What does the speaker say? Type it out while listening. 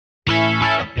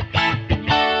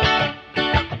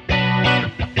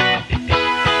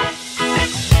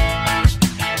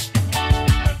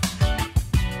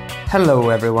Hello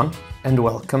everyone, and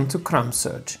welcome to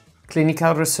CRAMsurg,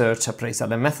 Clinical Research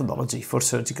Appraisal and Methodology for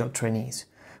Surgical Trainees,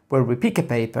 where we pick a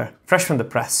paper fresh from the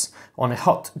press on a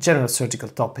hot general surgical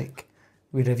topic.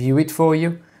 We review it for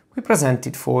you, we present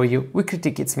it for you, we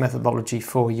critique its methodology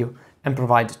for you, and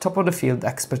provide top-of-the-field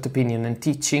expert opinion and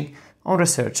teaching on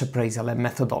research appraisal and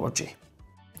methodology.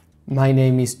 My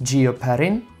name is Gio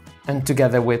Perrin, and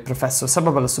together with Professor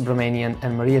Sababala Subramanian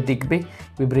and Maria Digby,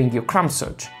 we bring you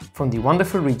CRAMsurg from the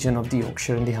wonderful region of the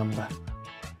Yorkshire and the Humber.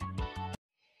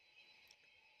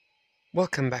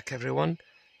 Welcome back everyone.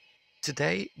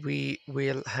 Today we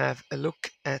will have a look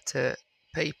at a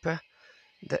paper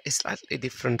that is slightly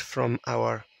different from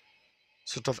our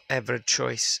sort of average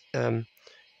choice.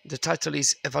 The title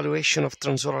is Evaluation of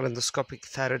Transoral Endoscopic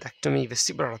Thyroidectomy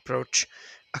Vestibular Approach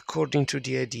According to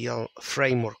the Ideal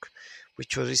Framework,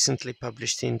 which was recently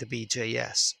published in the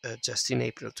BJS just in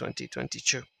April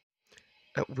 2022.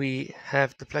 We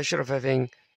have the pleasure of having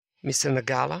Mr.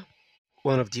 Nagala,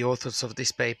 one of the authors of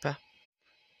this paper,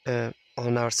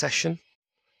 on our session,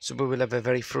 so we will have a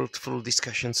very fruitful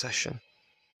discussion session.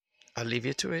 I'll leave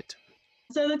you to it.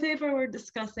 So the paper we're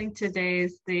discussing today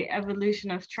is the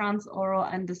evolution of transoral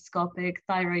endoscopic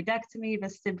thyroidectomy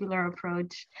vestibular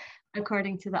approach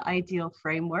according to the ideal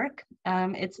framework.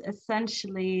 It's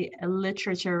essentially a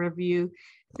literature review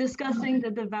discussing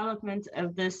the development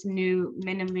of this new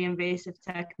minimally invasive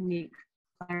technique,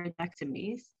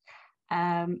 thyroidectomies.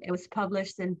 It was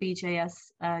published in BJS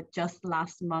just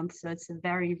last month, so it's a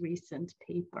very recent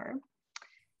paper.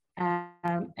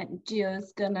 And Gio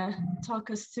is gonna talk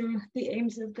us through the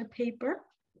aims of the paper.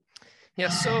 Yeah,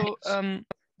 so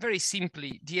very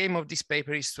simply, the aim of this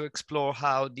paper is to explore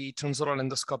how the transoral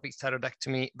endoscopic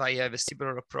thyroidectomy via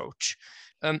vestibular approach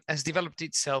has developed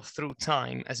itself through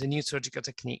time as a new surgical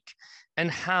technique,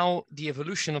 and how the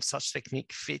evolution of such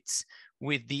technique fits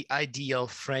with the ideal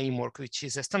framework, which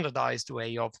is a standardized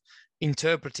way of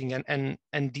interpreting and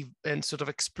sort of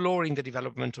exploring the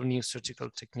development of new surgical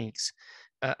techniques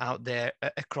out there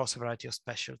across a variety of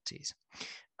specialties.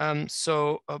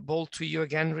 So ball to you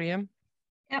again, Riam.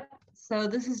 Yep, so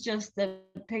this is just the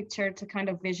picture to kind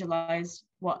of visualize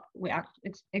what we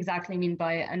exactly mean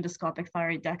by endoscopic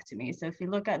thyroidectomy. So if you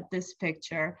look at this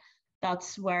picture,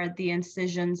 that's where the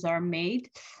incisions are made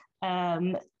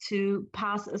to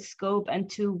pass a scope and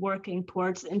two working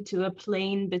ports into a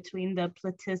plane between the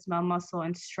platysma muscle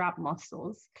and strap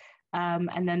muscles.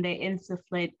 And then they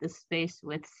insufflate the space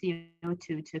with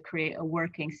CO2 to create a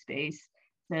working space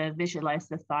to visualize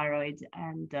the thyroid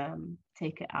and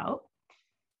take it out.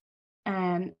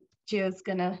 And Gio's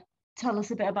gonna tell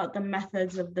us a bit about the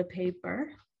methods of the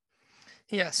paper.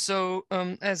 Yeah, so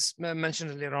as mentioned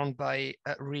earlier on by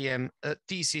Riam,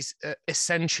 this is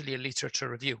essentially a literature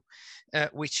review,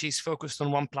 which is focused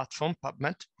on one platform,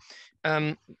 PubMed.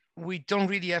 We don't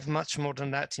really have much more than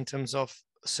that in terms of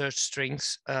search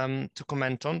strings to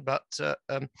comment on, but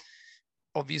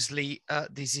obviously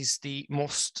this is the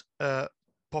most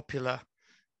popular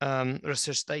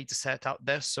research data set out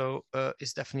there, so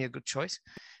it's definitely a good choice.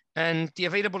 And the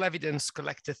available evidence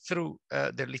collected through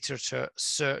the literature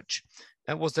search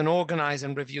was then organized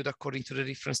and reviewed according to the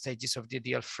different stages of the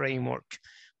ideal framework,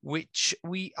 which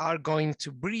we are going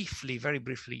to briefly, very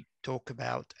briefly talk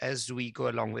about as we go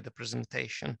along with the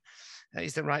presentation.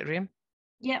 Is that right, Riam?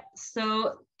 Yep,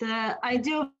 so the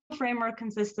ideal framework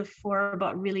consists of 4,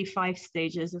 but really 5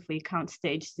 stages if we count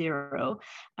stage 0.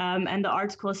 And the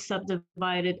article is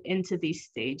subdivided into these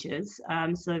stages.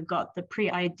 So we've got the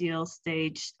pre-ideal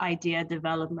stage, idea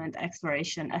development,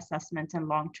 exploration, assessment, and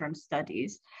long-term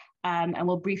studies. And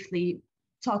we'll briefly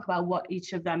talk about what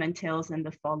each of them entails in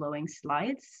the following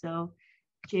slides. So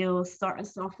Jill will start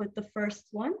us off with the first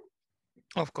one.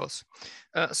 Of course.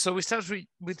 So we start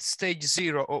with stage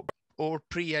 0, or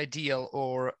pre-ideal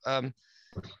or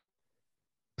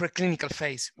preclinical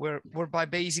phase, whereby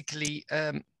basically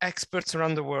experts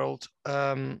around the world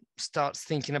start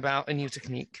thinking about a new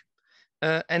technique,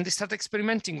 and they start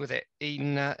experimenting with it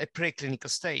in a preclinical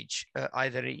stage,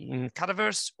 either in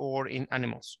cadavers or in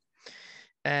animals.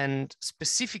 And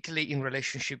specifically in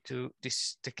relationship to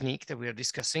this technique that we are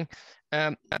discussing,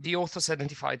 the authors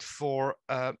identified 5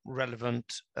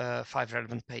 relevant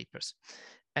papers.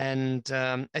 And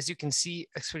as you can see,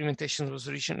 experimentation was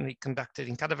originally conducted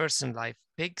in cadavers and live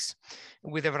pigs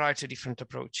with a variety of different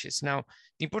approaches. Now,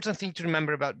 the important thing to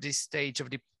remember about this stage of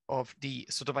the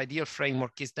sort of ideal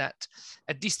framework is that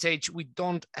at this stage, we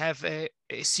don't have a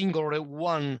single or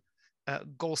one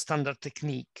gold standard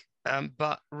technique,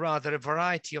 but rather a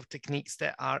variety of techniques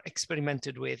that are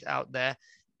experimented with out there,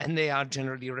 and they are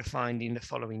generally refined in the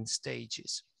following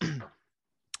stages.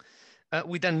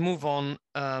 We then move on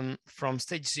from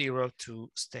stage 0 to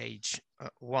stage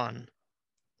 1.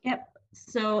 Yep.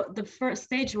 So the first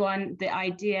stage 1, the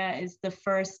idea is the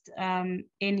first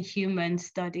in-human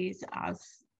studies, as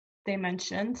they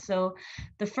mentioned. So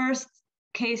the first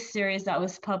case series that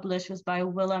was published was by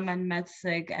Willem and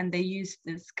Metzig, and they used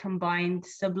this combined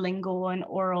sublingual and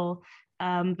oral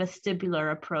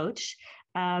vestibular approach.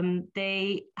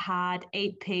 They had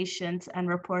 8 patients and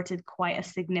reported quite a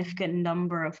significant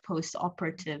number of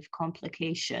post-operative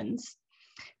complications.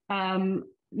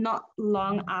 Not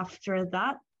long after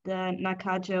that, the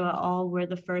Nakajo et al. Were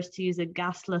the first to use a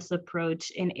gasless approach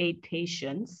in 8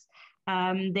 patients.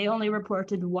 They only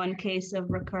reported 1 case of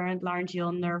recurrent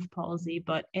laryngeal nerve palsy,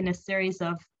 but in a series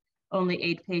of only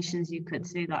 8 patients, you could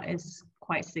say that is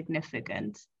quite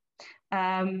significant.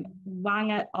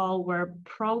 Wang et al. Were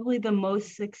probably the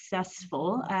most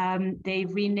successful. They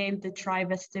renamed the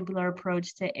trivestibular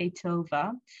approach to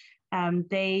ATOVA.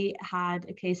 They had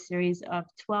a case series of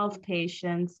 12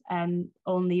 patients and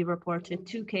only reported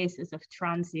 2 cases of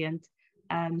transient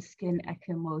skin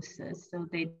ecchymosis. So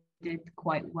they did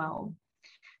quite well.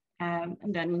 And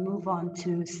then we move on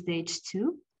to stage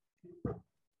 2.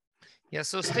 Yeah,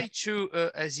 so stage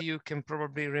 2, as you can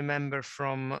probably remember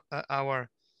from our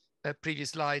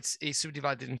previous slides, is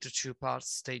subdivided into 2 parts,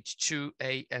 stage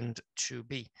 2A and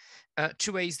 2B.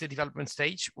 2A is the development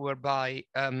stage, whereby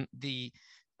the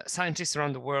scientists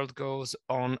around the world goes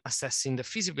on assessing the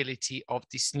feasibility of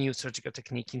this new surgical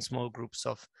technique in small groups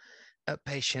of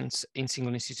patients in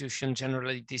single institution.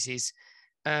 Generally, this is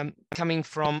coming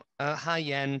from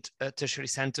high-end tertiary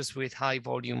centers with high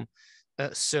volume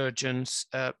surgeons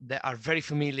that are very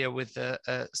familiar with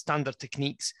standard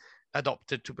techniques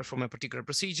adopted to perform a particular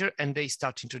procedure, and they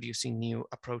start introducing new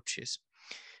approaches.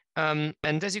 And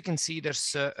as you can see,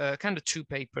 there's kind of 2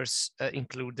 papers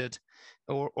included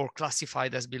or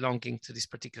classified as belonging to this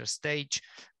particular stage.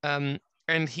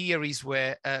 And here is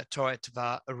where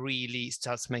TOETVA really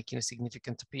starts making a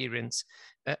significant appearance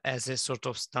as a sort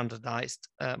of standardized,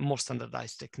 more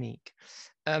standardized technique.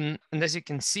 And as you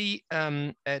can see,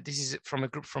 this is from a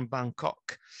group from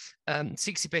Bangkok.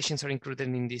 60 patients are included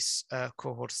in this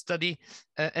cohort study.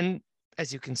 And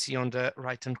as you can see on the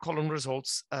right-hand column,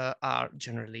 results are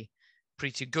generally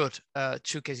pretty good.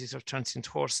 2 cases of transient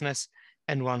hoarseness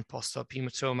and 1 post-op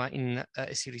hematoma in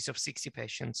a series of 60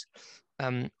 patients.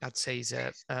 I'd say is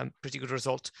a pretty good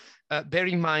result. Bear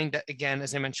in mind that, again,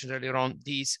 as I mentioned earlier on,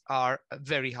 these are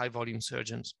very high volume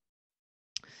surgeons.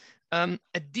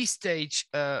 At this stage,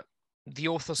 the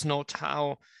authors note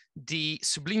how the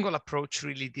sublingual approach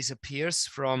really disappears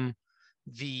from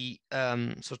the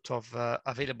sort of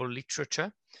available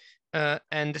literature.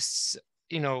 And this,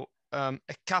 a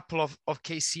couple of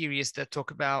case series that talk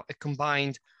about a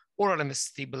combined oral and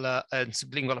vestibular and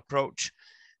sublingual approach.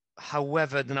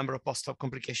 However, the number of post-op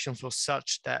complications was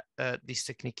such that this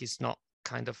technique is not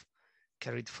kind of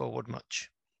carried forward much.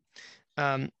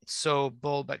 So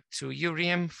ball back to you,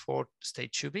 Riem, for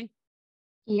stage 2B.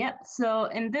 Yeah, so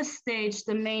in this stage,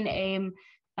 the main aim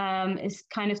is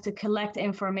kind of to collect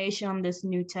information on this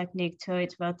new technique,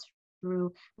 TOETVA,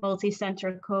 through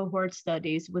multi-center cohort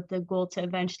studies with the goal to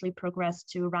eventually progress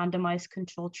to randomized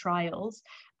controlled trials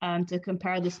to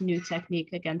compare this new technique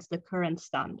against the current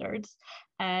standards.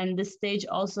 And this stage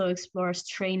also explores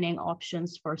training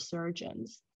options for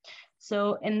surgeons.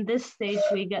 So in this stage,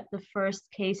 we get the first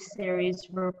case series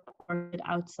reported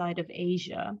outside of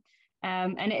Asia.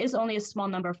 And it is only a small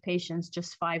number of patients,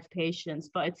 just 5 patients,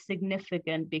 but it's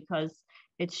significant because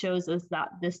it shows us that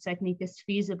this technique is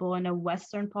feasible in a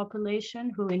Western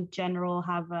population who in general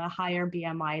have a higher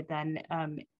BMI than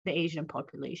the Asian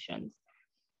populations.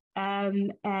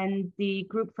 And the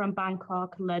group from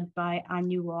Bangkok, led by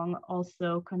Anu Wong,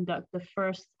 also conduct the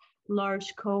first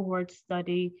large cohort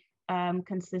study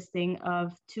consisting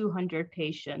of 200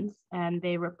 patients, and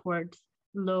they report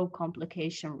low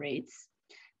complication rates.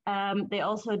 They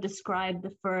also describe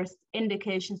the first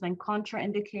indications and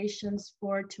contraindications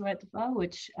for TOETVA,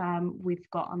 which we've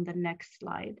got on the next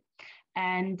slide.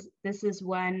 And this is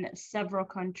when several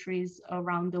countries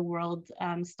around the world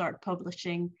start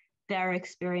publishing their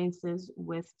experiences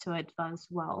with TOETVA as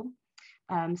well.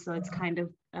 So it's kind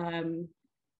of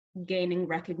gaining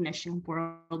recognition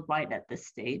worldwide at this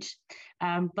stage.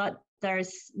 But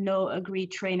there's no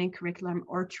agreed training curriculum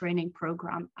or training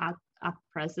program at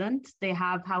present. They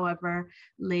have, however,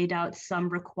 laid out some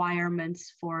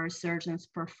requirements for surgeons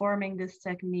performing this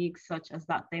technique, such as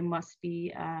that they must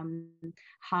be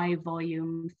high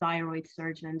volume thyroid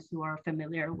surgeons who are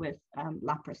familiar with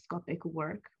laparoscopic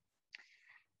work.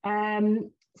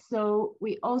 So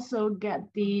we also get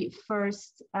the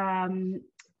first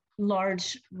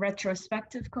large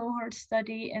retrospective cohort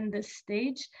study in this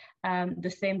stage. The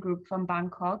same group from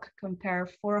Bangkok compare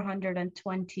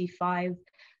 425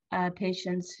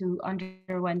 patients who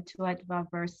underwent TUETVA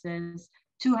versus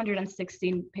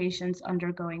 216 patients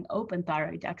undergoing open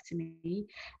thyroidectomy.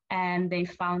 And they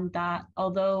found that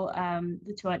although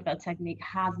the TUETVA technique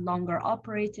had longer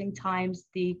operating times,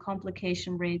 the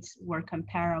complication rates were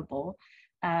comparable.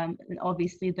 And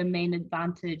obviously, the main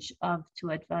advantage of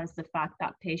TUETVA is the fact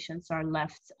that patients are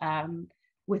left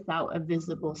without a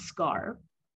visible scar.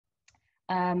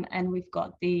 And we've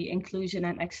got the inclusion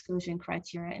and exclusion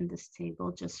criteria in this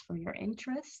table just for your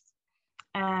interest.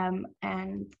 And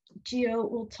Gio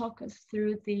will talk us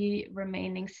through the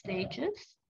remaining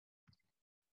stages.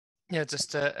 Yeah,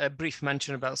 just a brief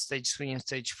mention about stage 3 and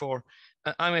stage 4.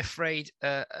 I'm afraid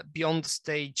beyond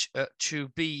stage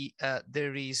 2B,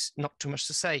 there is not too much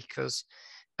to say, because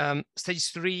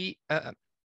stage 3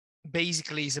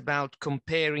 basically is about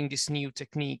comparing this new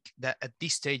technique that at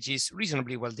this stage is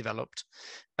reasonably well developed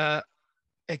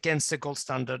against the gold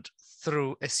standard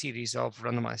through a series of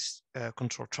randomized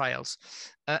control trials.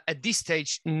 At this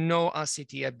stage, no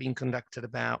RCT had been conducted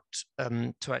about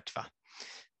TUETVA.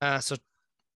 So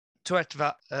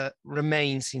TUETVA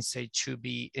remains in stage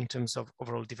 2B in terms of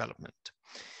overall development.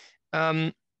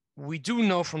 We do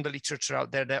know from the literature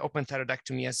out there that open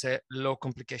thyroidectomy has a low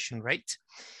complication rate.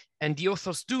 And the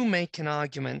authors do make an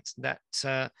argument that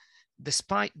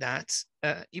despite that,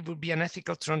 it would be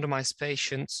unethical to randomize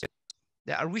patients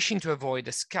that are wishing to avoid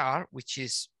a scar, which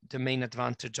is the main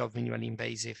advantage of minimally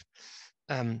invasive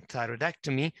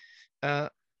thyroidectomy,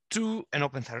 to an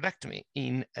open thyroidectomy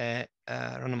in a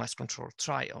randomized controlled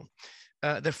trial.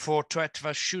 Therefore,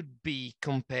 TUETVA should be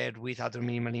compared with other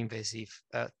minimally invasive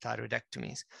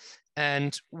thyroidectomies.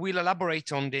 And we'll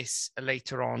elaborate on this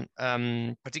later on.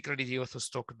 Particularly, the authors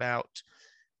talk about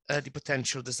the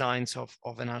potential designs of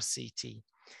an RCT.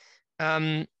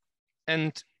 And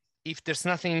if there's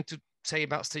nothing to say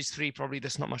about stage 3, probably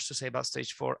there's not much to say about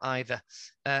stage 4 either,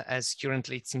 as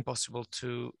currently it's impossible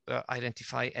to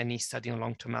identify any study on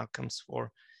long-term outcomes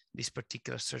for this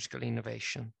particular surgical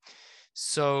innovation.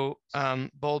 So,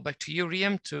 Ball, back to you,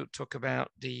 Riem, to talk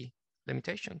about the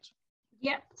limitations.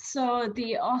 Yeah, so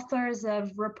the authors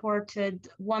have reported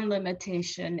one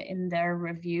limitation in their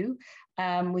review,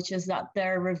 which is that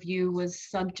their review was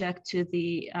subject to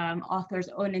the author's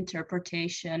own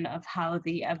interpretation of how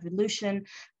the evolution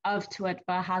of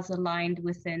TUETVA has aligned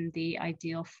within the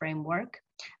ideal framework.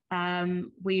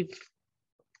 We've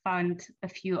found a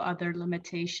few other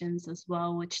limitations as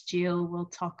well, which Gio will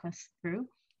talk us through.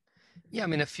 Yeah, I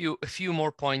mean, a few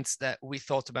more points that we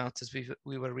thought about as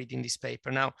we were reading this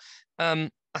paper. Now, I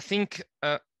think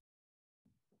at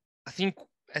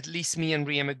least me and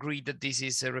Riem agreed that this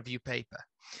is a review paper.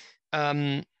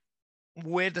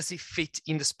 Where does it fit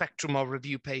in the spectrum of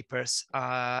review papers?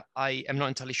 I am not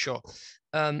entirely sure.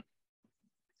 It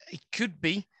could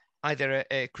be either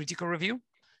a critical review,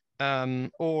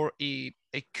 or it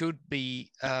could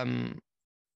be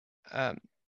a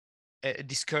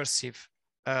discursive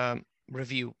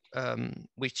review,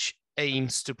 which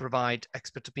aims to provide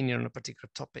expert opinion on a particular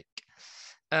topic.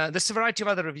 There's a variety of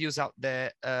other reviews out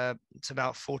there. It's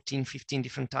about 14, 15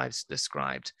 different types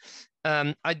described.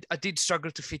 I did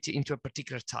struggle to fit it into a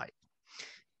particular type.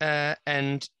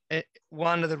 And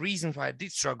one of the reasons why I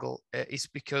did struggle is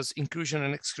because inclusion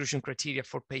and exclusion criteria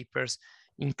for papers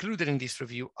included in this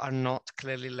review are not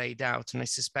clearly laid out. And I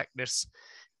suspect there's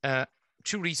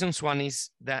two reasons. One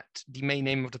is that the main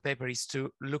aim of the paper is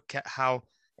to look at how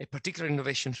a particular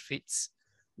innovation fits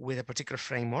with a particular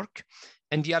framework.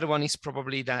 And the other one is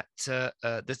probably that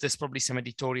there's probably some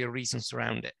editorial reasons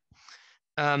around it.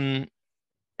 And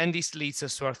this leads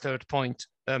us to our third point,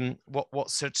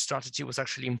 what search strategy was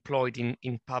actually employed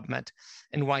in PubMed,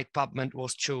 and why PubMed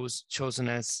was chosen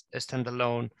as a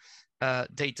standalone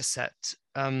data set.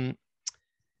 And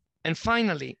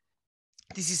finally,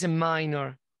 this is a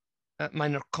minor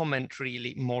comment,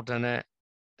 really, more than a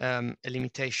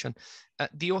limitation.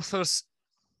 The authors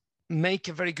make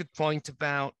a very good point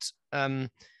about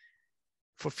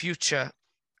for future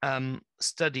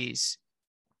studies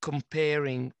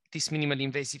comparing this minimally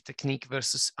invasive technique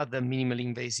versus other minimally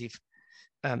invasive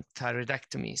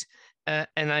thyroidectomies.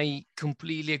 And I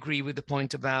completely agree with the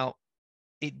point about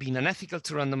it being unethical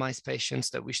to randomize patients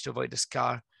that wish to avoid a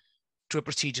scar to a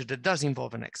procedure that does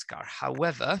involve an ex-scar.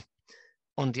 However,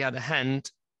 on the other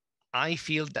hand, I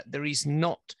feel that there is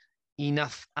not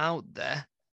enough out there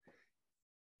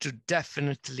to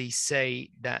definitely say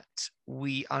that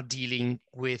we are dealing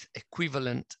with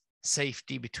equivalent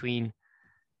safety between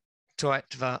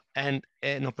TUETVA and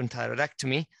an open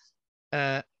thyroidectomy.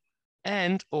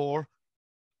 and or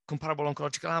comparable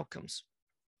oncological outcomes,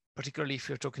 particularly if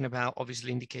you're talking about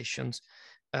obviously indications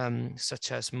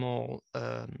such as small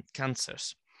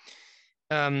cancers.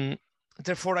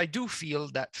 Therefore, I do feel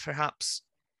that perhaps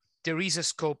there is a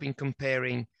scope in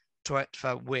comparing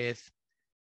TOETFA with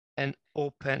an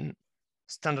open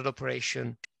standard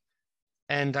operation.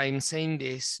 And I'm saying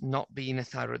this not being a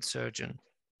thyroid surgeon.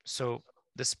 So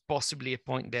there's possibly a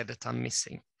point there that I'm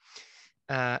missing.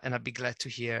 And I'd be glad to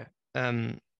hear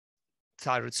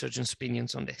thyroid surgeons'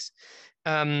 opinions on this.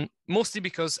 Mostly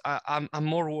because I'm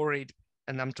more worried,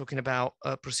 and I'm talking about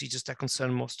procedures that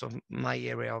concern most of my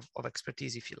area of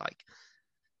expertise, if you like.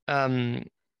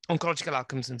 Oncological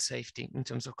outcomes and safety in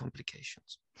terms of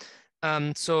complications.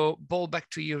 So ball back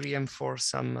to you, Riem, for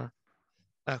some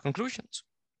conclusions.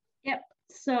 Yep.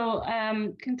 So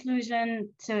conclusion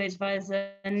to advise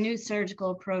a new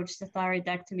surgical approach to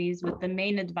thyroidectomies with the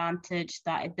main advantage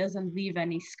that it doesn't leave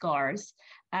any scars,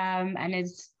 and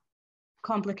its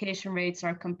complication rates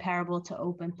are comparable to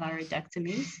open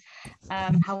thyroidectomies.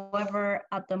 However,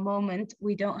 at the moment,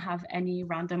 we don't have any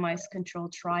randomized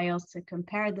controlled trials to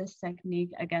compare this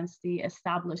technique against the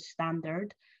established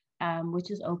standard,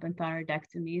 which is open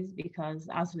thyroidectomies, because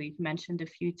as we've mentioned a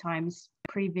few times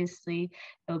previously,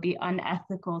 it would be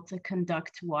unethical to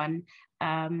conduct one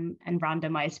and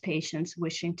randomize patients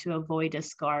wishing to avoid a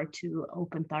scar to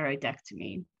open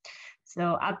thyroidectomy.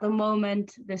 So at the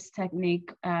moment, this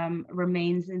technique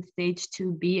remains in stage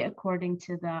 2B according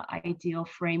to the ideal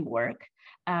framework,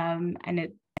 and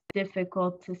it's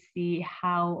difficult to see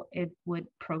how it would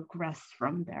progress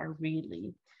from there,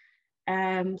 really.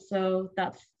 So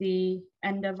that's the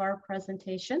end of our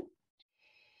presentation.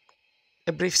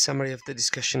 A brief summary of the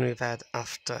discussion we've had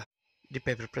after the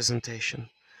paper presentation.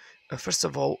 First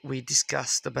of all, we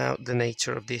discussed about the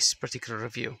nature of this particular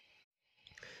review.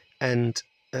 And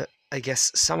I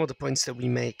guess some of the points that we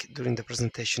make during the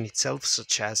presentation itself,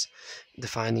 such as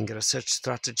defining a research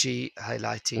strategy,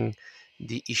 highlighting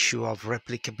the issue of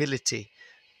replicability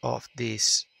of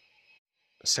these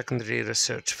secondary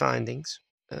research findings,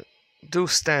 do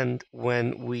stand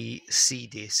when we see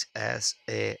this as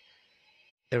a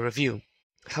review.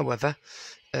 However,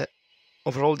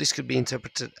 overall, this could be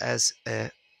interpreted as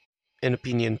an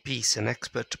opinion piece, an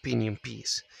expert opinion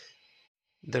piece.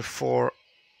 Therefore,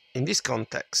 in this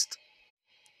context,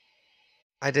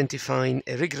 identifying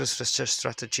a rigorous research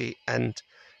strategy and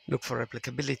look for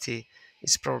replicability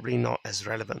is probably not as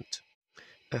relevant.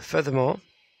 Furthermore,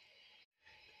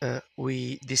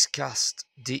 we discussed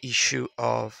the issue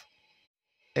of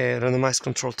a randomized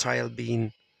control trial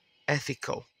being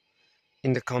ethical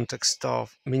in the context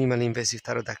of minimally invasive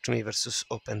thyroidectomy versus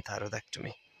open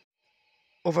thyroidectomy.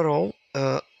 Overall,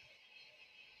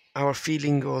 our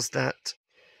feeling was that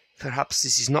perhaps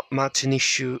this is not much an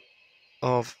issue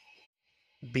of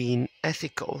being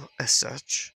ethical as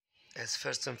such, as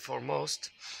first and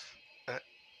foremost,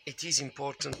 it is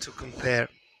important to compare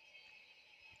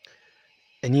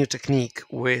a new technique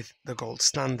with the gold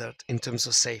standard in terms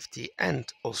of safety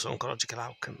and also oncological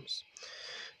outcomes.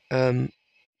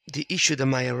 The issue that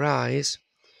might arise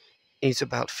is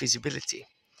about feasibility,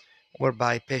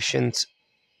 whereby patients,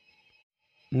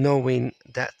 knowing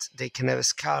that they can have a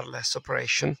scarless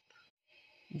operation,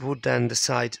 would then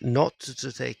decide not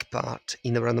to take part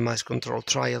in a randomized control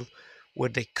trial where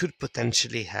they could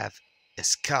potentially have a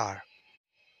scar.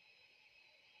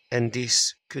 And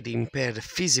this could impair the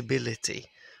feasibility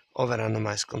of a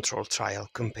randomized control trial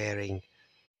comparing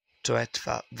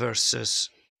TOETFA versus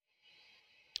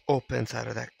open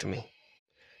thyroidectomy.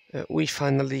 We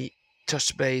finally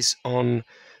touched base on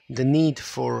the need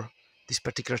for this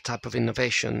particular type of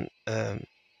innovation,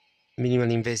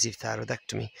 minimally invasive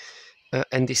thyroidectomy,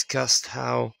 and discussed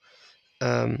how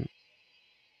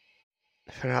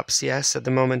perhaps, yes, at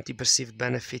the moment the perceived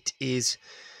benefit is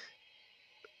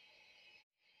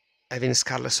having a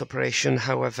scarless operation.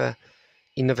 However,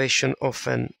 innovation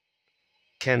often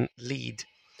can lead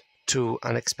to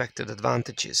unexpected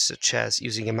advantages, such as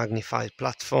using a magnified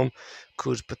platform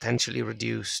could potentially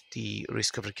reduce the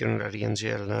risk of recurrent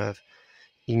laryngeal nerve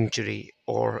injury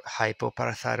or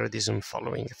hypoparathyroidism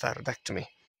following thyroidectomy.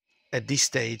 At this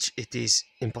stage, it is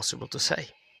impossible to say.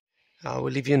 I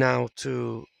will leave you now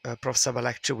to Prof. Saba's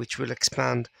lecture, which will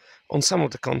expand on some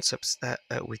of the concepts that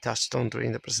we touched on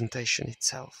during the presentation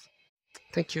itself.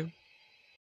 Thank you.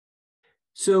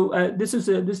 So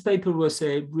this paper was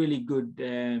a really good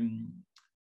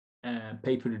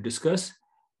paper to discuss,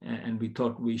 and we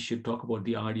thought we should talk about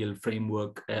the ideal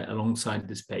framework alongside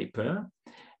this paper.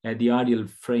 The ideal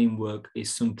framework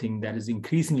is something that is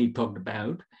increasingly talked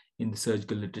about in the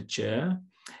surgical literature,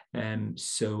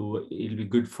 So it'll be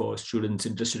good for students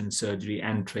interested in surgery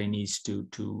and trainees to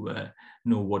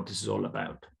know what this is all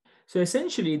about. So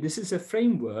essentially, this is a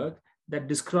framework that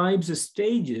describes the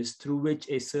stages through which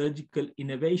a surgical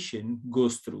innovation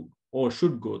goes through or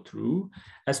should go through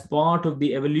as part of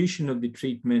the evolution of the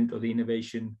treatment or the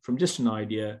innovation from just an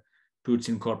idea to its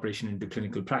incorporation into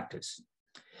clinical practice.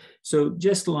 So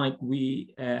just like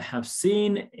we have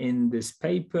seen in this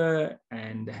paper,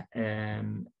 and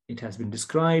it has been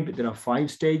described, there are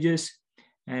 5 stages,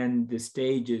 and the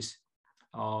stages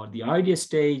are the idea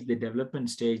stage, the development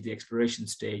stage, the exploration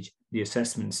stage, the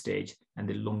assessment stage, and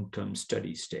the long-term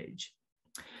study stage.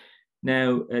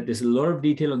 Now, there's a lot of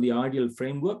detail on the ideal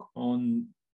framework on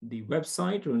the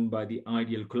website run by the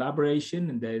Ideal Collaboration,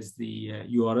 and there's the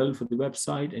URL for the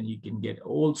website, and you can get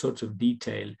all sorts of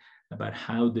detail about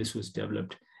how this was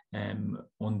developed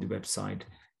on the website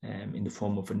in the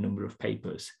form of a number of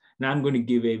papers. Now, I'm going to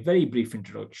give a very brief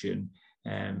introduction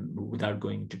without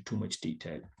going into too much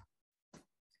detail.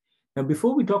 Now,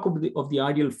 before we talk of the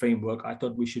ideal framework, I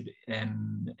thought we should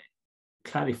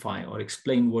clarify or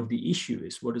explain what the issue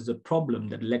is. What is the problem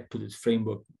that led to this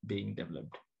framework being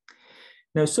developed?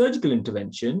 Now, surgical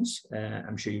interventions,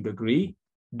 I'm sure you'd agree,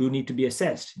 do need to be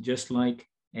assessed, just like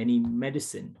any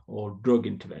medicine or drug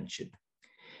intervention,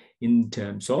 in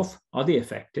terms of, are they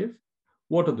effective?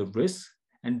 What are the risks?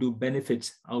 And do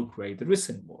benefits outweigh the risks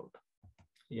involved?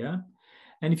 Yeah.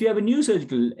 And if you have a new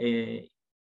surgical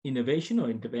innovation or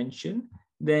intervention,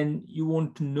 then you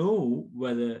want to know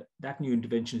whether that new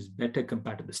intervention is better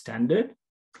compared to the standard.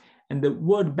 And the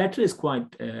word better is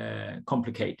quite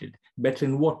complicated. Better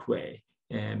in what way?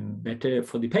 Better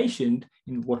for the patient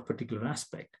in what particular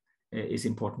aspect is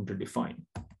important to define.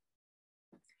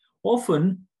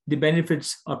 Often, the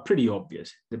benefits are pretty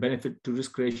obvious. The benefit to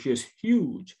risk ratio is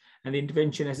huge, and the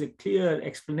intervention has a clear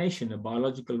explanation, a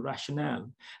biological rationale.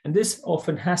 And this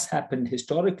often has happened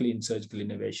historically in surgical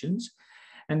innovations.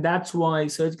 And that's why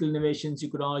surgical innovations, you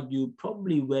could argue,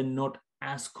 probably were not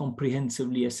as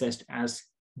comprehensively assessed as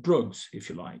drugs, if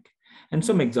you like. And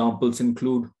some examples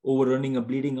include overrunning a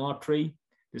bleeding artery,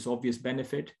 this obvious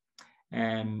benefit,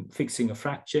 fixing a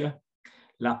fracture,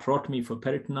 laparotomy for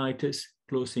peritonitis,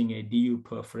 closing a DU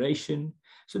perforation.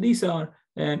 So these are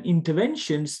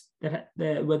interventions where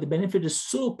the benefit is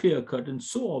so clear-cut and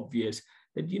so obvious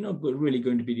that you're not really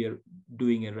going to be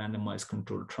doing a randomized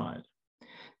controlled trial.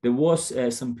 There was,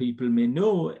 some people may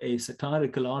know, a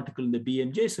satirical article in the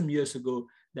BMJ some years ago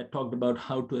that talked about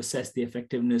how to assess the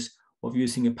effectiveness of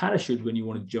using a parachute when you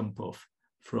want to jump off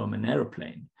from an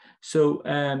aeroplane. So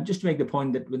just to make the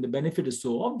point that when the benefit is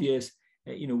so obvious,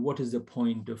 what is the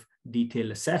point of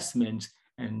detailed assessments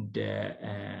and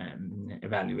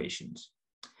evaluations?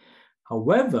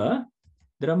 However,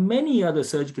 there are many other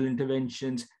surgical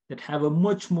interventions that have a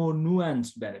much more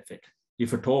nuanced benefit,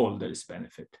 if at all there is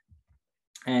benefit.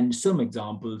 And some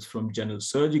examples from general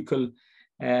surgical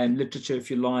literature,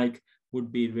 if you like,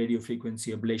 would be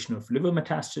radiofrequency ablation of liver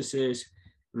metastasis,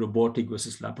 robotic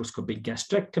versus laparoscopic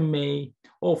gastrectomy,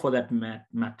 or for that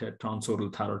matter,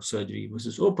 transoral thyroid surgery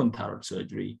versus open thyroid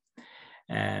surgery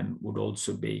would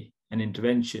also be an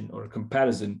intervention or a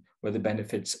comparison where the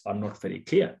benefits are not very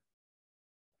clear.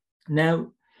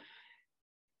 Now,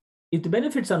 if the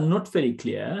benefits are not very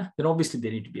clear, then obviously they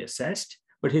need to be assessed.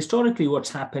 But historically, what's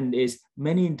happened is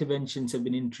many interventions have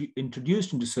been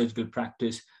introduced into surgical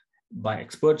practice by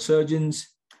expert surgeons,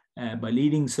 by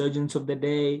leading surgeons of the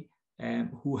day,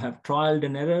 who have trialed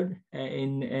and errored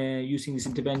in using these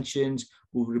interventions,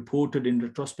 who've reported in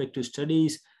retrospective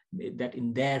studies that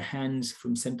in their hands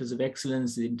from centers of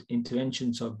excellence, the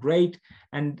interventions are great.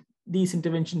 And these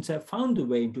interventions have found their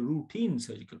way into routine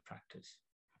surgical practice.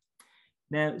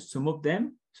 Now, some of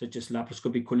them, such as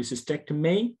laparoscopic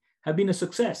cholecystectomy, have been a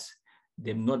success.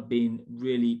 They've not been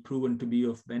really proven to be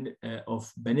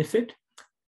of benefit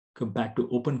compared to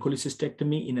open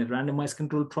cholecystectomy in a randomized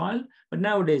controlled trial. But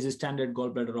nowadays, a standard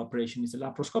gallbladder operation is a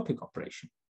laparoscopic operation.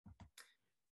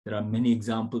 There are many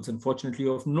examples, unfortunately,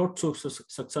 of not so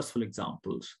successful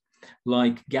examples,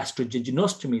 like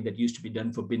gastrojejunostomy that used to be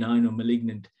done for benign or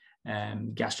malignant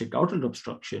gastric outlet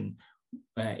obstruction.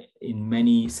 In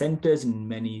many centers, in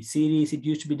many series, it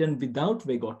used to be done without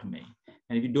vagotomy.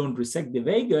 And if you don't resect the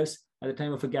vagus at the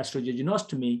time of a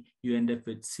gastrojejunostomy, you end up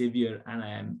with severe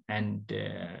and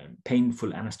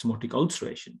painful anastomotic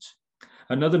ulcerations.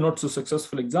 Another not so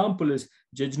successful example is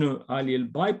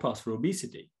jejunal-ileal bypass for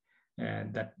obesity,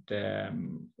 that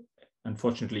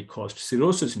unfortunately caused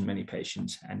cirrhosis in many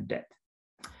patients and death.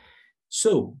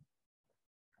 So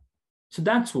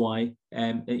that's why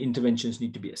interventions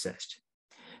need to be assessed.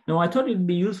 Now, I thought it would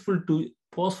be useful to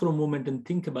pause for a moment and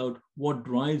think about what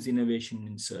drives innovation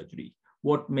in surgery,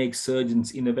 what makes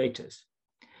surgeons innovators.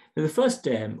 Now, the first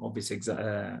obvious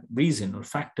reason or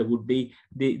factor would be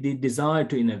the desire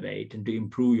to innovate and to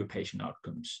improve your patient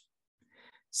outcomes.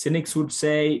 Cynics would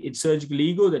say it's surgical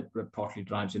ego that partly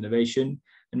drives innovation,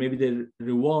 and maybe the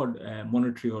reward,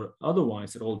 monetary or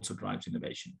otherwise, that also drives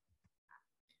innovation.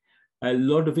 A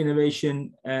lot of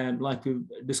innovation, like we've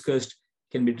discussed,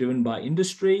 can be driven by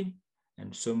industry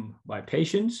and some by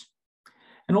patients.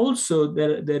 And also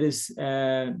there is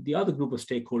the other group of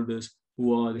stakeholders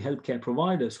who are the healthcare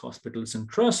providers, hospitals and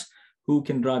trusts, who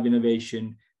can drive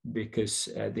innovation because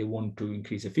they want to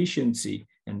increase efficiency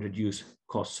and reduce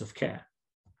costs of care.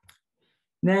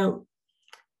 Now,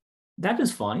 that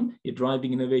is fine.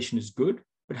 Driving innovation is good,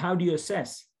 but how do you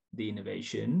assess the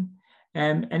innovation?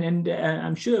 And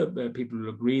I'm sure people will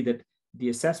agree that the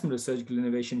assessment of surgical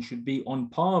innovation should be on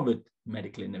par with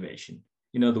medical innovation.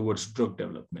 In other words, drug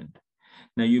development.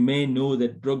 Now, you may know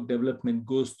that drug development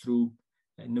goes through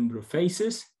a number of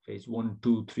phases, phase 1,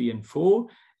 2, 3, and 4,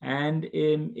 and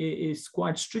is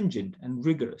quite stringent and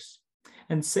rigorous.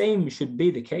 And same should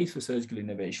be the case for surgical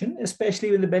innovation,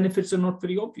 especially when the benefits are not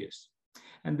very obvious.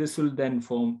 And this will then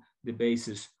form the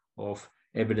basis of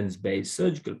evidence-based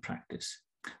surgical practice,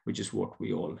 which is what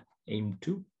we all aim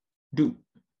to do.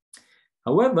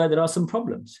 However, there are some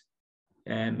problems.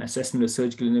 Assessment of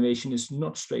surgical innovation is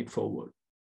not straightforward.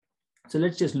 So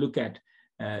let's just look at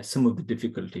some of the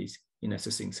difficulties in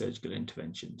assessing surgical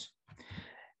interventions,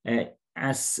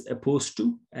 as opposed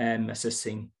to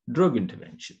assessing drug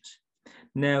interventions.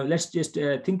 Now, let's just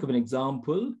think of an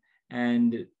example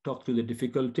and talk through the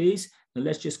difficulties. Now,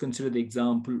 let's just consider the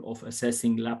example of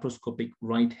assessing laparoscopic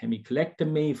right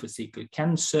hemicolectomy for cecal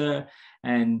cancer.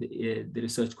 And the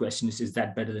research question is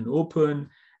that better than open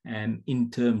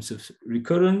in terms of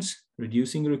recurrence,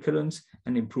 reducing recurrence,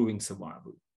 and improving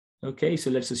survival? Okay, so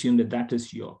let's assume that that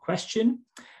is your question.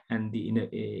 And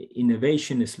the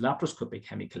innovation is laparoscopic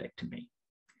hemicolectomy.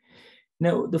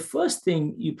 Now, the first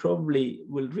thing you probably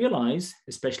will realize,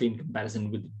 especially in comparison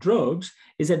with drugs,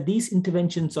 is that these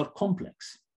interventions are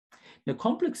complex. Now,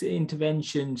 complex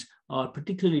interventions are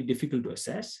particularly difficult to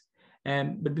assess.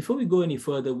 But before we go any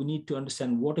further, we need to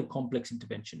understand what a complex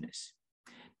intervention is.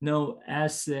 Now,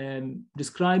 as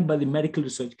described by the Medical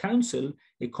Research Council,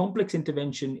 a complex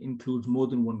intervention includes more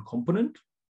than one component.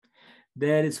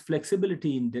 There is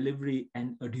flexibility in delivery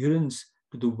and adherence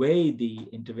to the way the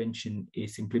intervention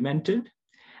is implemented.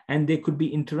 And there could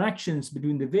be interactions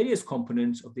between the various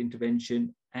components of the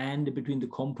intervention and between the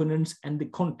components and the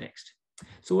context.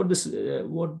 So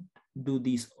what do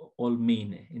these all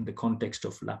mean in the context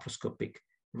of laparoscopic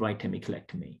right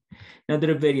hemicolectomy? Now,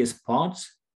 there are various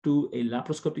parts to a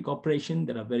laparoscopic operation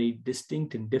that are very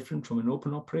distinct and different from an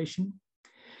open operation.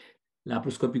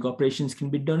 Laparoscopic operations can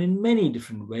be done in many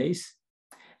different ways.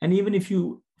 And even if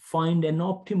you find an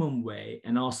optimum way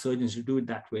and ask surgeons to do it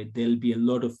that way, there'll be a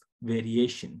lot of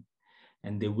variation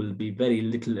and there will be very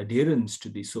little adherence to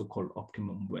the so-called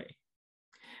optimum way.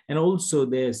 And also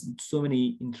there's so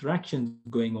many interactions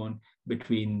going on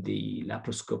between the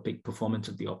laparoscopic performance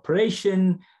of the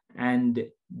operation and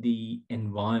the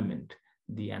environment,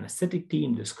 the anesthetic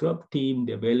team, the scrub team,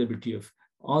 the availability of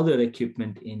other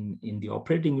equipment in the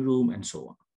operating room, and so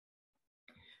on.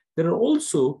 There are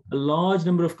also a large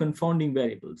number of confounding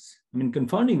variables. I mean,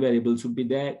 confounding variables would be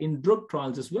there in drug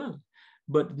trials as well,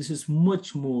 but this is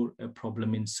much more a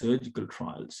problem in surgical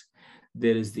trials.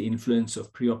 There is the influence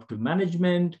of preoperative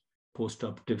management,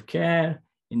 postoperative care,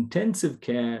 intensive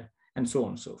care, and so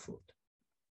on and so forth.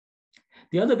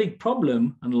 The other big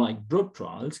problem, unlike drug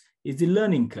trials, is the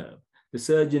learning curve. The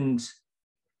surgeons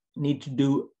need to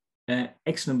do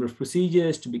X number of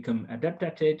procedures to become adept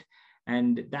at it,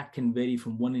 and that can vary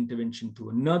from one intervention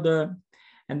to another.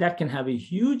 And that can have a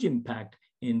huge impact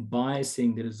in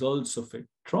biasing the results of a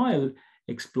trial,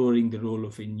 exploring the role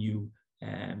of a new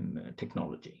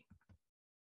technology.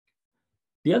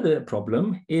 The other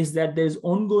problem is that there's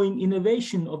ongoing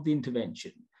innovation of the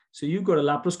intervention. So you've got a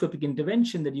laparoscopic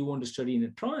intervention that you want to study in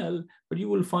a trial, but you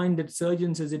will find that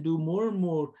surgeons, as they do more and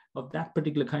more of that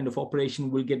particular kind of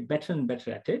operation, will get better and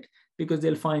better at it because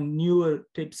they'll find newer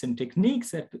tips and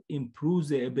techniques that improves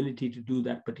their ability to do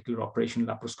that particular operation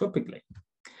laparoscopically.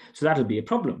 So that'll be a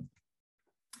problem.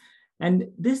 And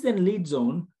this then leads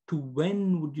on to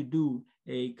when would you do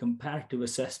a comparative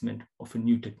assessment of a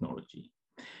new technology?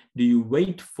 Do you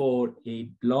wait for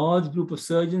a large group of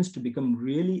surgeons to become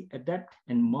really adept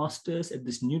and masters at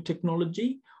this new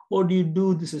technology? Or do you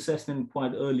do this assessment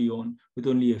quite early on with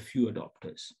only a few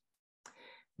adopters?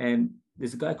 And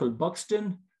there's a guy called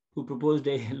Buxton who proposed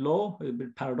a law, a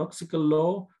bit paradoxical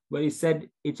law, where he said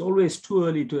it's always too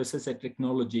early to assess a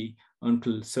technology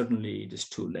until certainly it is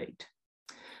too late.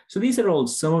 So these are all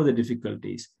some of the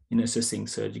difficulties in assessing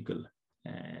surgical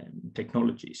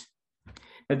technologies.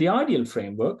 Now, the ideal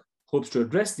framework hopes to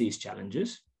address these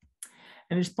challenges,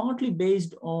 and it's partly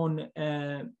based on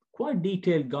quite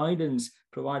detailed guidance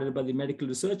provided by the Medical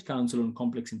Research Council on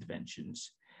complex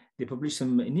interventions. They published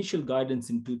some initial guidance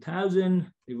in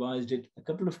 2000, revised it a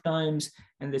couple of times,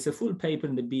 and there's a full paper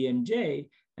in the BMJ,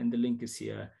 and the link is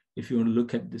here if you want to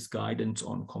look at this guidance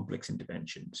on complex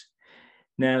interventions.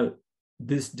 Now,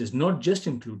 this does not just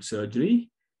include surgery.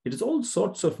 It is all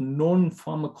sorts of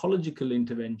non-pharmacological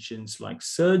interventions like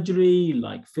surgery,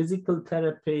 like physical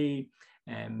therapy,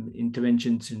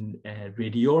 interventions in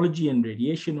radiology and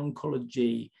radiation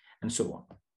oncology, and so on.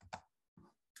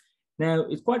 Now,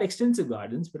 it's quite extensive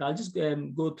guidance, but I'll just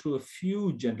go through a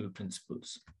few general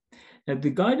principles. Now, the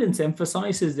guidance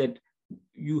emphasizes that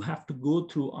you have to go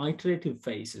through iterative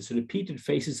phases, repeated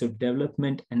phases of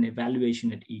development and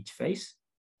evaluation at each phase.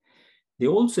 They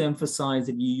also emphasize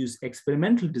that you use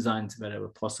experimental designs wherever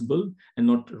possible and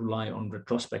not rely on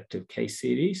retrospective case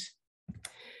series.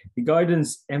 The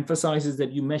guidance emphasizes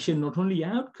that you measure not only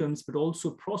outcomes, but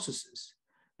also processes,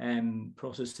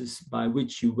 processes by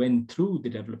which you went through the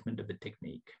development of the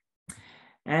technique.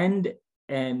 And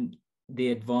they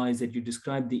advise that you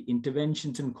describe the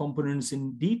interventions and components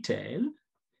in detail,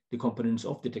 the components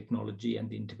of the technology and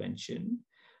the intervention,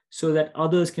 so that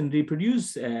others can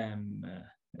reproduce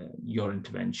your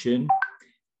intervention.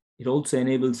 It also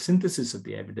enables synthesis of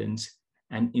the evidence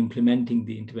and implementing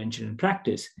the intervention in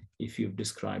practice if you've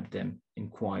described them in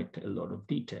quite a lot of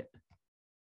detail.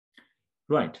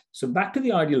 Right, so back to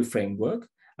the ideal framework.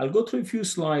 I'll go through a few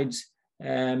slides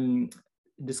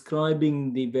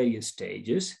describing the various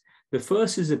stages. The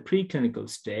first is a preclinical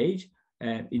stage.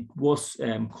 It was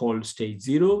called stage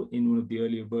 0 in one of the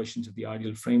earlier versions of the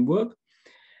ideal framework.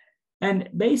 And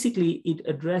basically, it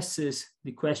addresses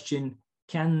the question,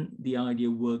 can the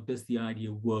idea work? Does the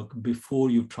idea work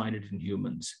before you've tried it in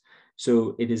humans?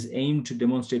 So it is aimed to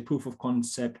demonstrate proof of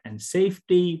concept and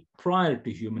safety prior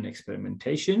to human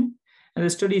experimentation. And the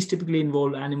studies typically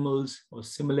involve animals or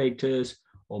simulators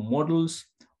or models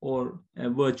or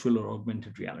virtual or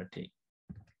augmented reality.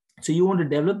 So you want to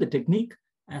develop the technique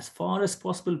as far as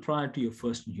possible prior to your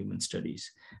first human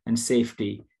studies. And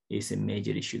safety is a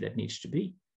major issue that needs to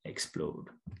be explored.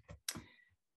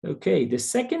 Okay, the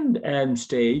second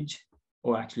stage,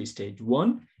 or actually stage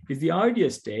 1, is the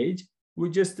idea stage,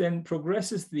 which just then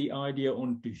progresses the idea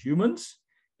onto humans,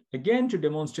 again to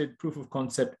demonstrate proof of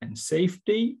concept and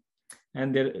safety,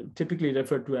 and they're typically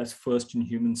referred to as first in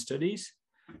human studies,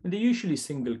 and they're usually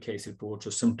single case reports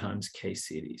or sometimes case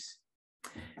series.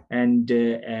 And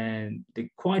they're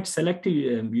quite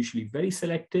selective, usually very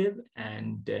selective,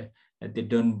 and they're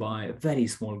done by a very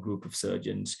small group of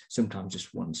surgeons, sometimes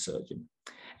just one surgeon.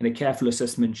 And a careful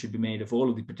assessment should be made of all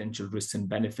of the potential risks and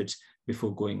benefits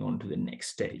before going on to the next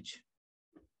stage.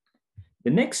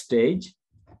 The next stage,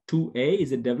 2A,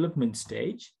 is a development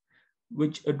stage,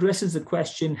 which addresses the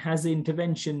question, has the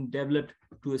intervention developed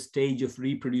to a stage of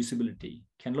reproducibility?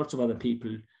 Can lots of other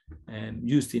people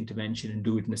use the intervention and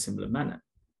do it in a similar manner?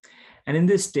 And in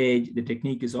this stage, the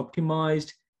technique is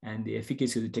optimized and the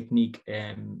efficacy of the technique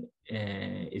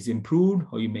is improved,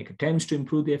 or you make attempts to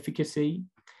improve the efficacy.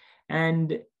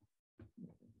 And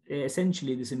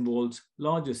essentially, this involves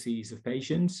larger series of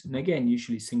patients, and again,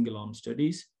 usually single-arm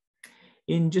studies,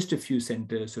 in just a few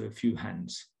centers or a few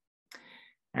hands.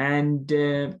 And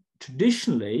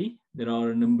traditionally, there are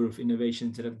a number of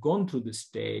innovations that have gone through this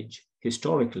stage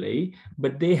historically,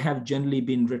 but they have generally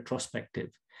been retrospective.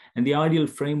 And the ideal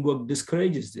framework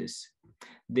discourages this.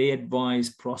 They advise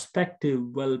prospective,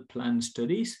 well-planned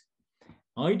studies.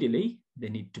 Ideally, they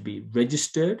need to be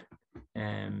registered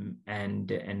and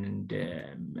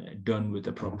done with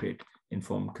appropriate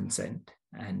informed consent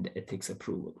and ethics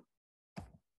approval.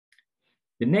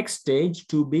 The next stage,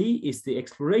 2B, is the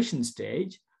exploration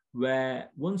stage, where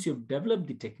once you've developed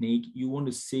the technique, you want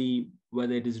to see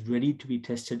whether it is ready to be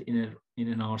tested in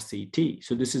an RCT.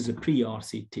 So this is a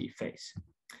pre-RCT phase.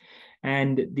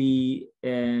 And the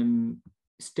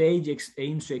stage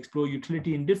aims to explore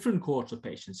utility in different cohorts of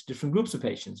patients, different groups of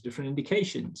patients, different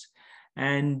indications,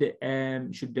 and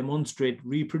should demonstrate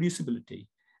reproducibility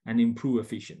and improve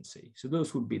efficiency. So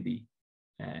those would be the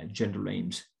general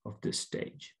aims of this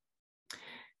stage.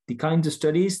 The kinds of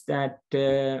studies that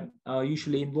are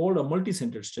usually involved are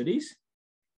multi-center studies,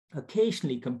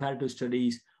 occasionally comparative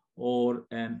studies, or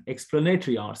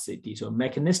explanatory RCTs or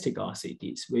mechanistic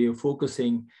RCTs, where you're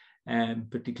focusing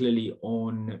particularly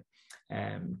on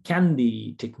can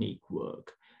the technique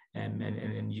work?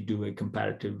 and you do a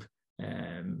comparative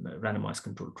randomized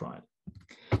control trial.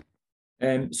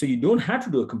 So you don't have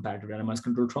to do a comparative randomized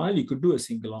control trial. You could do a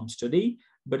single arm study,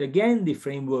 but again, the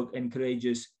framework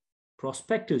encourages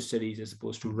prospective studies as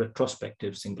opposed to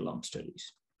retrospective single arm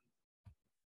studies.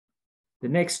 The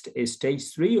next is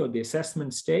stage 3, or the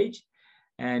assessment stage.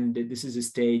 And this is a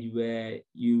stage where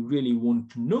you really want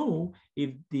to know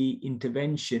if the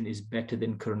intervention is better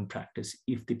than current practice,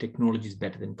 if the technology is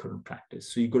better than current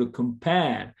practice. So you've got to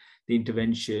compare the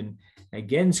intervention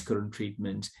against current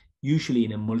treatments, usually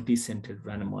in a multi-centered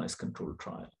randomized controlled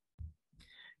trial.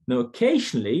 Now,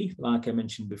 occasionally, like I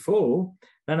mentioned before,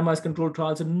 randomized controlled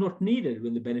trials are not needed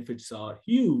when the benefits are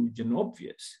huge and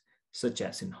obvious, such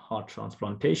as in heart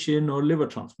transplantation or liver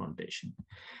transplantation.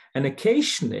 And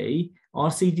occasionally,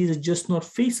 RCTs are just not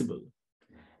feasible.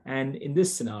 And in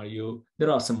this scenario,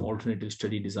 there are some alternative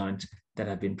study designs that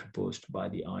have been proposed by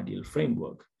the IDEAL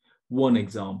framework. One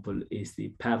example is the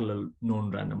parallel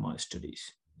non-randomized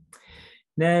studies.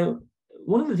 Now,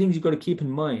 one of the things you've got to keep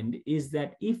in mind is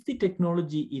that if the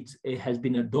technology has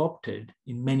been adopted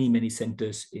in many, many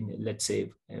centers in, let's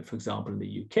say, for example, in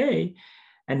the UK,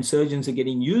 and surgeons are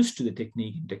getting used to the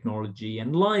technique and technology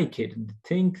and like it and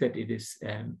think that it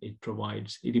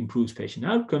improves patient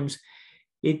outcomes,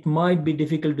 it might be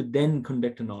difficult to then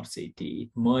conduct an RCT. It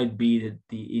might be that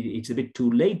it's a bit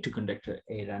too late to conduct a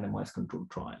randomized controlled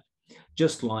trial,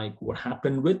 just like what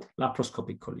happened with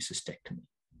laparoscopic cholecystectomy.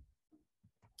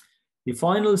 The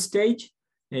final stage,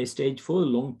 stage 4,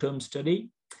 long-term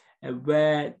study,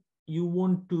 where you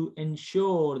want to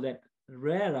ensure that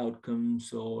rare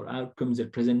outcomes or outcomes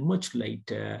that present much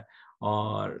later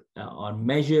are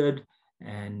measured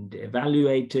and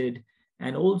evaluated,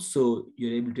 and also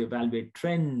you're able to evaluate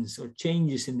trends or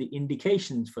changes in the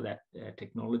indications for that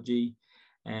technology,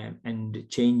 and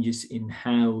changes in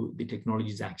how the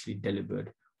technology is actually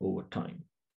delivered over time.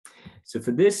 So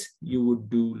for this, you would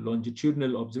do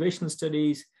longitudinal observational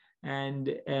studies, and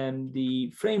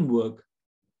the framework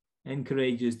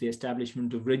encourages the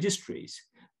establishment of registries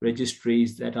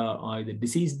that are either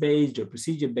disease-based or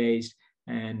procedure-based,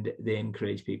 and they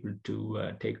encourage people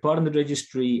to take part in the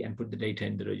registry and put the data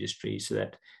in the registry so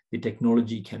that the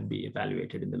technology can be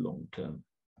evaluated in the long term.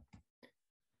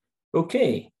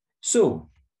 Okay, so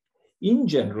in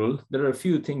general, there are a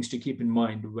few things to keep in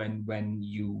mind when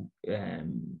you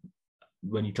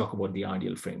talk about the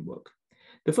IDEAL framework.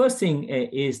 The first thing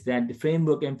is that the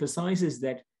framework emphasizes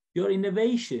that your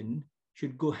innovation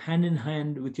should go hand in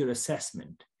hand with your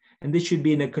assessment. And this should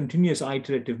be in a continuous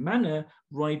iterative manner,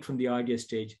 right from the idea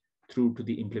stage through to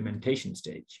the implementation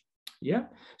stage. Yeah,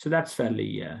 so that's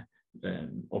fairly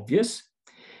obvious.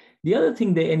 The other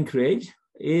thing they encourage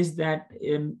is that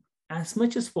as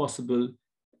much as possible,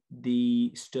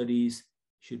 the studies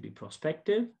should be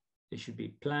prospective, they should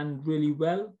be planned really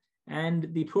well,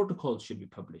 and the protocols should be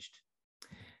published.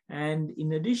 And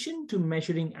in addition to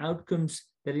measuring outcomes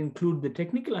that include the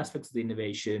technical aspects of the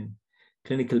innovation,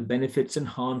 clinical benefits and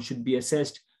harms should be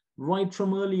assessed right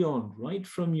from early on, right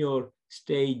from your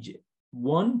stage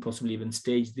 1, possibly even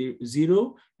stage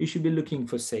 0. You should be looking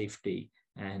for safety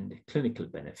and clinical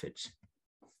benefits.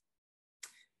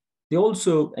 They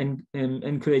also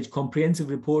encourage comprehensive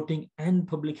reporting and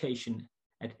publication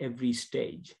at every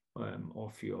stage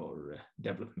of your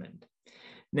development.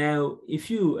 Now, if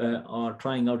you are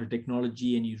trying out a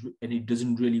technology and it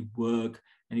doesn't really work,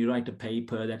 and you write a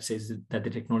paper that says that the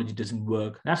technology doesn't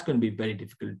work, that's going to be very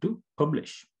difficult to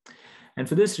publish. And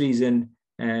for this reason,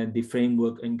 the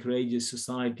framework encourages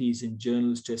societies and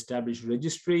journals to establish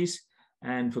registries,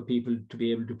 and for people to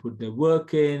be able to put their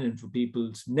work in, and for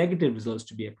people's negative results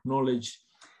to be acknowledged,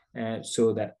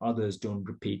 so that others don't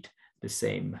repeat the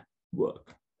same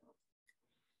work.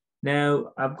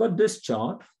 Now, I've got this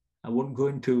chart. I won't go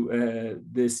into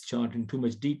this chart in too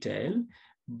much detail,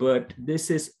 but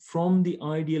this is from the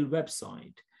IDEAL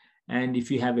website. And if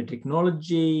you have a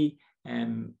technology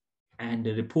and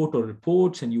a report or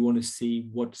reports, and you want to see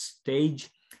what stage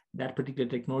that particular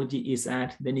technology is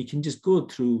at, then you can just go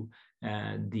through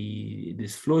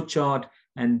this flow chart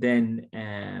and then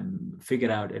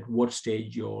figure out at what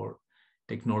stage your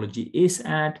technology is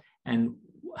at and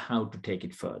how to take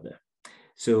it further.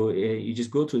 So you just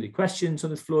go through the questions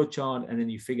on this flow chart, and then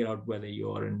you figure out whether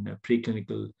you're in a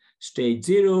preclinical stage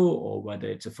 0, or whether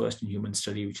it's a first in human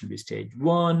study, which will be stage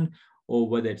 1, or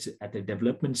whether it's at the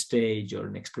development stage or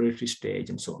an exploratory stage,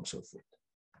 and so on and so forth.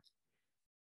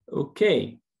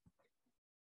 Okay,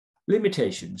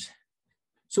 limitations.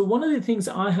 So one of the things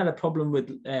I had a problem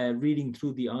with reading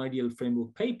through the IDEAL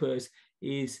framework papers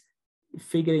is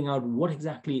figuring out what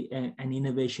exactly an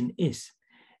innovation is.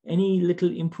 any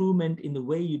little improvement in the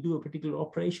way you do a particular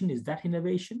operation, is that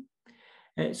innovation?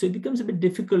 So it becomes a bit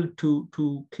difficult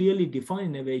to clearly define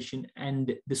innovation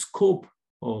and the scope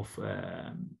of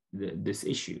this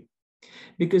issue.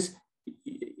 Because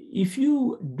if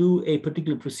you do a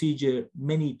particular procedure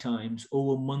many times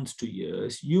over months to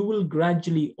years, you will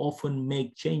gradually often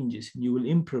make changes. You will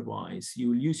improvise. You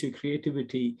will use your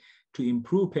creativity to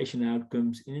improve patient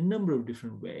outcomes in a number of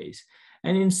different ways.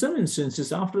 And in some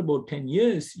instances, after about 10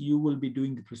 years, you will be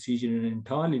doing the procedure in an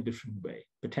entirely different way,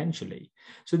 potentially.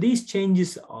 So these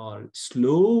changes are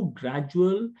slow,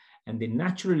 gradual, and they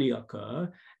naturally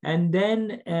occur. And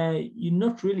then you're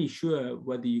not really sure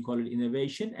whether you call it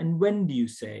innovation and when do you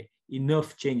say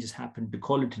enough changes happen to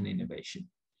call it an innovation.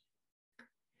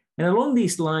 And along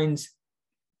these lines,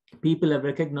 people have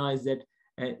recognized that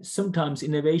sometimes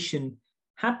innovation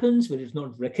happens, but it's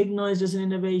not recognized as an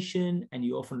innovation, and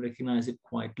you often recognize it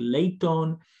quite late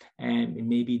on, and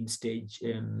maybe in stage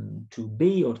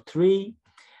 2B or 3,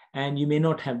 and you may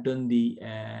not have done the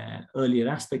earlier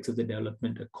aspects of the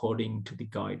development according to the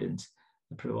guidance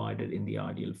provided in the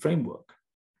ideal framework.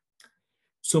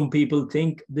 Some people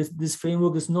think this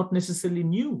framework is not necessarily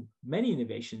new. Many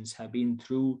innovations have been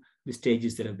through the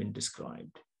stages that have been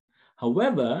described.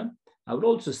 However, I would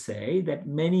also say that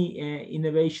many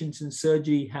innovations in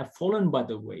surgery have fallen by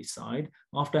the wayside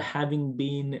after having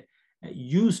been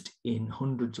used in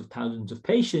hundreds of thousands of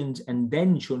patients and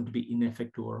then shown to be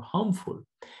ineffective or harmful.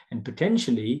 And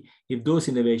potentially, if those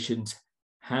innovations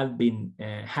had been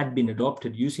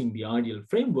adopted using the ideal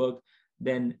framework,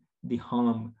 then the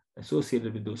harm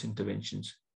associated with those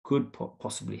interventions could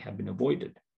possibly have been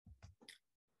avoided.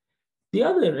 The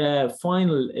other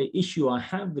final issue I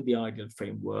have with the ideal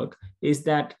framework is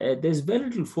that there's very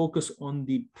little focus on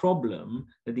the problem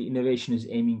that the innovation is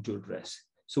aiming to address.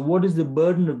 So what is the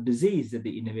burden of disease that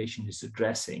the innovation is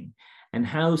addressing? And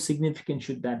how significant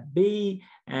should that be?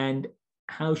 And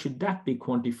how should that be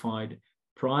quantified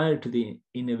prior to the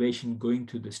innovation going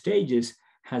through the stages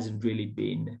hasn't really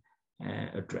been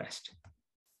addressed.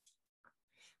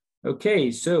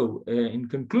 Okay, so in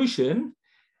conclusion,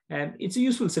 it's a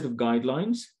useful set of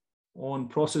guidelines on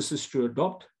processes to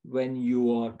adopt when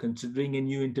you are considering a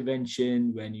new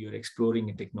intervention, when you're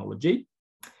exploring a technology.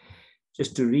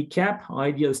 Just to recap,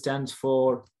 IDEAL stands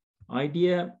for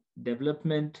idea,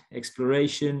 development,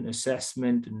 exploration,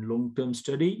 assessment, and long-term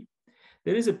study.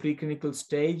 There is a preclinical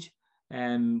stage,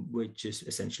 which is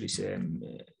essentially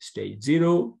stage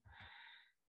 0.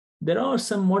 There are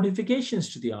some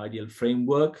modifications to the ideal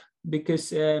framework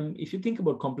because if you think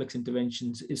about complex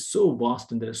interventions, it's so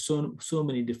vast and there are so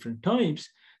many different types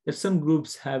that some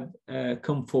groups have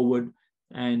come forward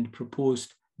and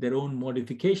proposed their own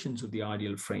modifications of the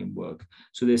ideal framework.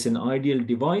 So there's an ideal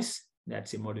device,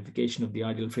 that's a modification of the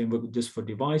ideal framework just for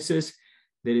devices.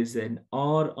 There is an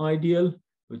R-ideal,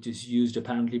 which is used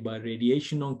apparently by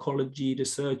radiation oncology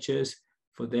researchers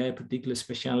for their particular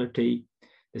specialty.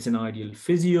 There's an ideal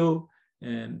physio,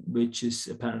 which is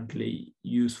apparently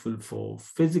useful for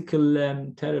physical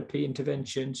therapy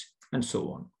interventions, and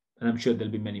so on. And I'm sure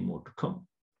there'll be many more to come.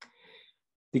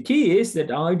 The key is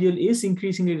that ideal is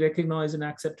increasingly recognized and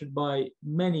accepted by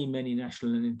many, many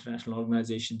national and international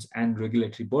organizations and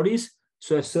regulatory bodies.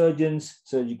 So as surgeons,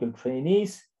 surgical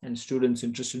trainees, and students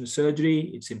interested in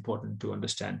surgery, it's important to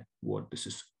understand what this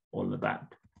is all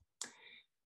about.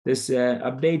 There's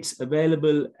updates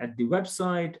available at the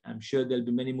website. I'm sure there'll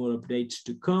be many more updates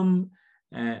to come.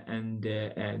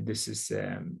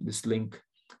 This link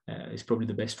is probably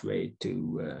the best way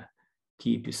to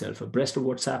keep yourself abreast of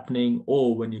what's happening,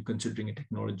 or when you're considering a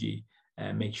technology,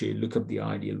 make sure you look up the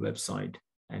ideal website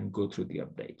and go through the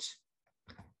updates.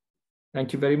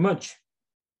 Thank you very much.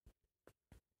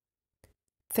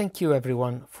 Thank you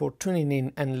everyone for tuning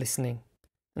in and listening.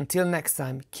 Until next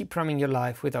time, keep running your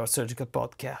life with our surgical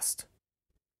podcast.